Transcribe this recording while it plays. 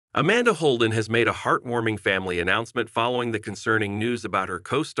Amanda Holden has made a heartwarming family announcement following the concerning news about her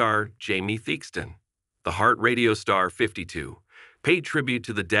co-star, Jamie Theakston. The Heart radio star 52 paid tribute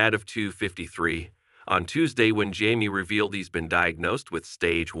to the dad of two 53 on Tuesday when Jamie revealed he's been diagnosed with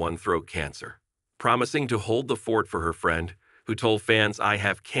stage 1 throat cancer. Promising to hold the fort for her friend, who told fans, "I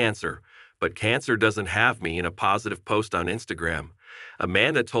have cancer, but cancer doesn't have me," in a positive post on Instagram,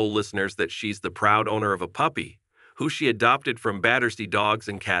 Amanda told listeners that she's the proud owner of a puppy, who she adopted from Battersea Dogs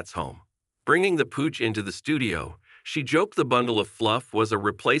and Cats Home. Bringing the pooch into the studio, she joked the bundle of fluff was a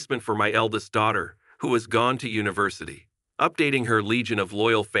replacement for my eldest daughter, who has gone to university. Updating her legion of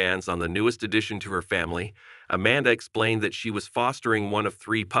loyal fans on the newest addition to her family, Amanda explained that she was fostering one of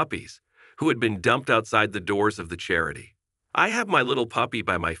 3 puppies, who had been dumped outside the doors of the charity. "I have my little puppy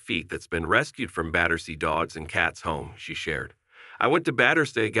by my feet that's been rescued from Battersea Dogs and Cats Home," she shared. "I went to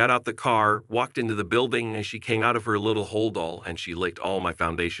Battersea, got out the car, walked into the building, and she came out of her little holdall and she licked all my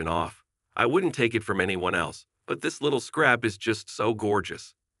foundation off. I wouldn't take it from anyone else, but this little scrap is just so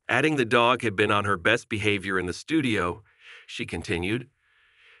gorgeous." Adding the dog had been on her best behavior in the studio, she continued,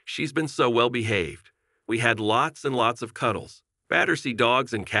 "She's been so well behaved. We had lots and lots of cuddles. Battersea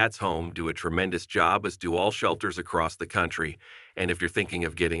Dogs and Cats Home do a tremendous job, as do all shelters across the country. And if you're thinking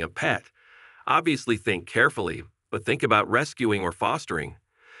of getting a pet, obviously think carefully, but think about rescuing or fostering.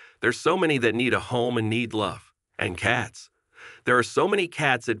 There's so many that need a home and need love. And cats. There are so many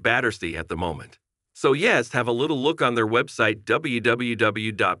cats at Battersea at the moment. So yes, have a little look on their website,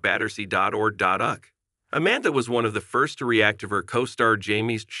 www.battersea.org.uk. Amanda was one of the first to react to her co-star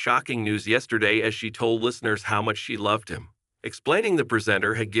Jamie's shocking news yesterday, as she told listeners how much she loved him. Explaining the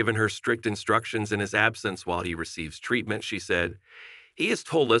presenter had given her strict instructions in his absence while he receives treatment, she said, "He has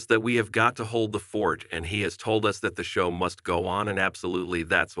told us that we have got to hold the fort, and he has told us that the show must go on, and absolutely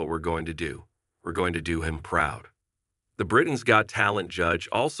that's what we're going to do. We're going to do him proud." The Britain's Got Talent judge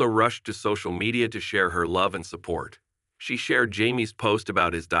also rushed to social media to share her love and support. She shared Jamie's post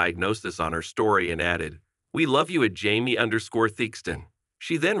about his diagnosis on her story and added, "We love you at Jamie_Theakston."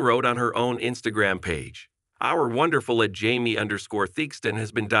 She then wrote on her own Instagram page, "Our wonderful at Jamie_Theakston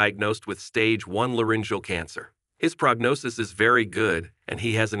has been diagnosed with stage 1 laryngeal cancer. His prognosis is very good, and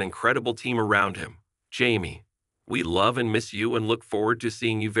he has an incredible team around him. Jamie, we love and miss you and look forward to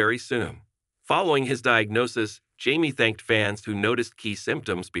seeing you very soon." Following his diagnosis, Jamie thanked fans who noticed key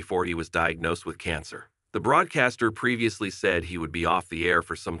symptoms before he was diagnosed with cancer. The broadcaster previously said he would be off the air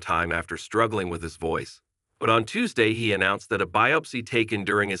for some time after struggling with his voice. But on Tuesday, he announced that a biopsy taken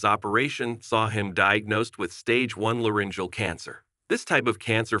during his operation saw him diagnosed with stage 1 laryngeal cancer. This type of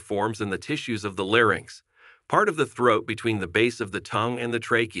cancer forms in the tissues of the larynx, part of the throat between the base of the tongue and the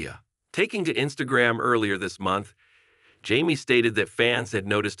trachea. Taking to Instagram earlier this month, Jamie stated that fans had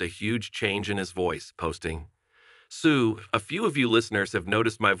noticed a huge change in his voice, posting, "Sue, a few of you listeners have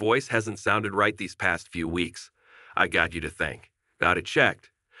noticed my voice hasn't sounded right these past few weeks. I got you to thank. Got it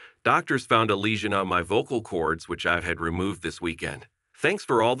checked. Doctors found a lesion on my vocal cords, which I've had removed this weekend. Thanks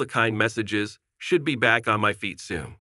for all the kind messages. Should be back on my feet soon."